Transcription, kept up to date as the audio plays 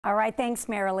All right, thanks,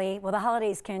 Marilee. Well, the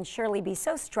holidays can surely be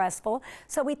so stressful,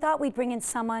 so we thought we'd bring in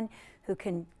someone who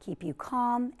can keep you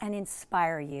calm and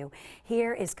inspire you.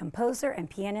 Here is composer and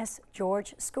pianist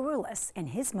George Skaroulis in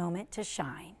his moment to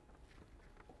shine.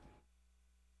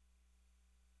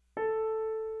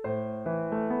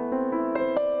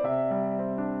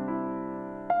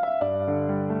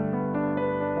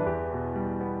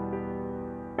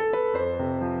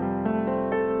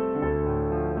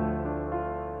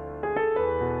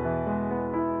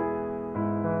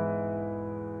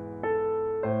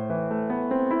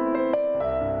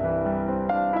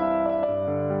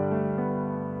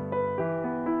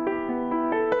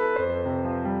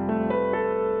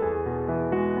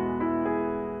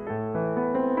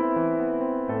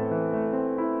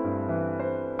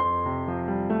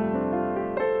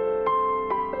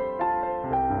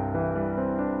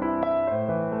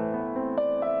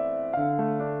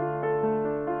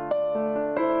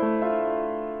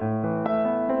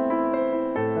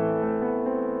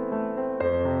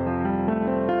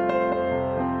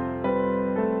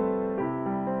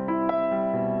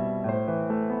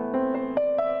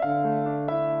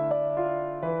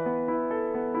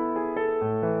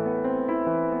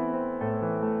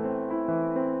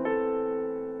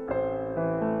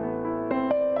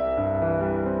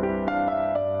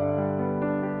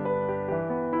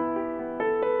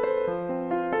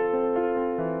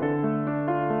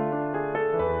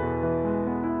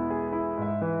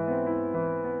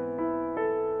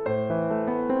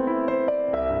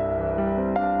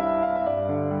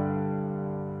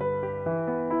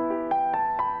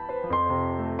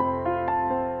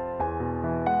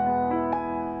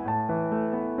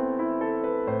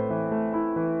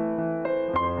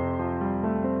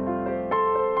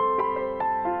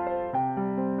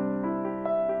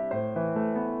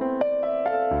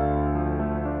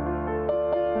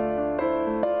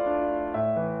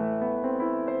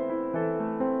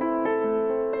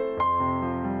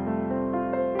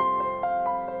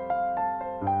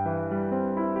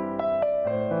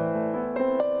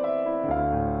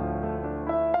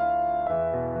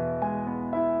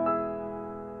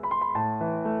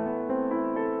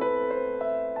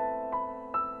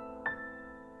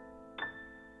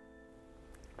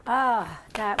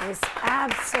 That was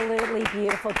absolutely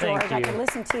beautiful, George. I could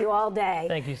listen to you all day.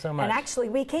 Thank you so much. And actually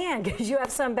we can, because you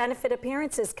have some benefit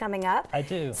appearances coming up. I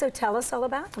do. So tell us all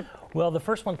about them. Well, the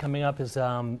first one coming up is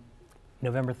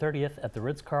November 30th at the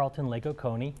Ritz-Carlton, Lake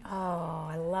Oconee. Oh,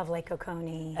 I love Lake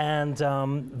Oconee. And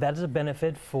that is a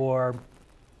benefit for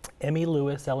Emmy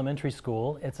Lewis Elementary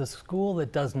School. It's a school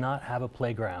that does not have a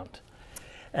playground.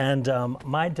 And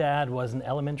my dad was an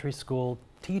elementary school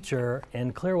teacher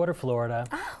in Clearwater, Florida.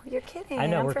 Oh, you're kidding. I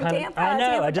know, I'm we're from kind of, Tampa, I know,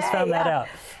 Tampa I just Bay, found that out.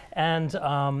 And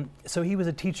so he was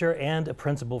a teacher and a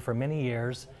principal for many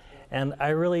years. And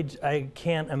I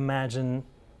can't imagine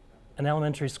an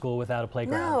elementary school without a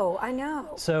playground. No, I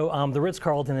know. So the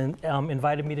Ritz-Carlton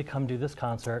invited me to come do this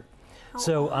concert. Oh,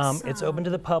 so awesome. It's open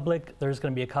to the public. There's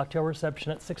going to be a cocktail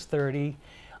reception at 6:30.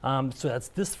 So that's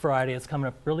this Friday. It's coming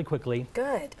up really quickly.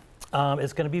 Good.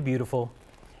 It's going to be beautiful.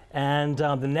 And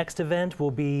the next event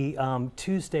will be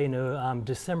Tuesday,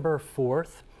 December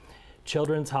 4th,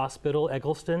 Children's Hospital,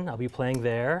 Eggleston. I'll be playing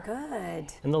there.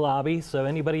 Good. In the lobby, so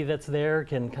anybody that's there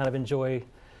can kind of enjoy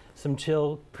some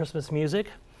chill Christmas music.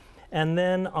 And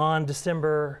then on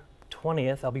December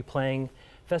 20th, I'll be playing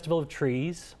Festival of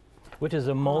Trees, which is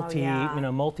a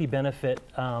multi-benefit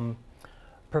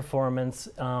performance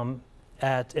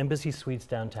at Embassy Suites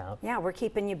downtown. Yeah, we're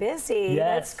keeping you busy. Yes,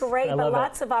 that's great, I but love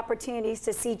lots of opportunities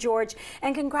to see George.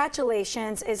 And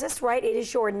congratulations, is this right? It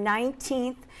is your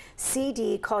 19th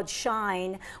CD called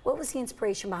Shine. What was the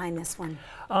inspiration behind this one?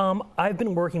 I've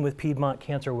been working with Piedmont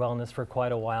Cancer Wellness for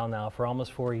quite a while now, for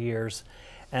almost 4 years.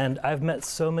 And I've met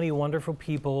so many wonderful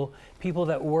people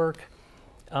that work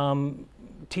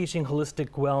teaching holistic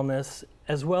wellness,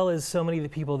 as well as so many of the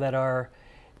people that are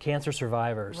cancer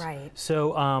survivors. Right.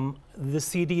 So the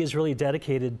CD is really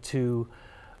dedicated to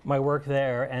my work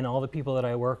there and all the people that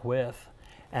I work with.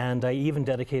 And I even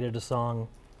dedicated a song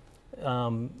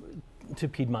to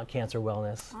Piedmont Cancer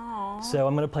Wellness. Aww. So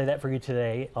I'm going to play that for you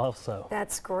today also.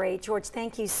 That's great. George,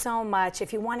 thank you so much.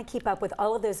 If you want to keep up with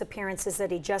all of those appearances that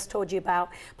he just told you about,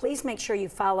 please make sure you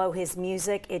follow his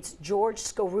music. It's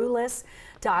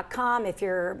georgeskaroulis.com. If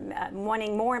you're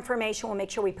wanting more information, we'll make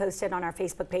sure we post it on our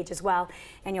Facebook page as well.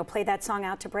 And you'll play that song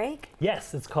out to break?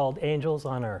 Yes, it's called Angels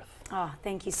on Earth. Oh,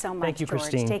 thank you so much, Thank you, George.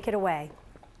 Christine. Take it away.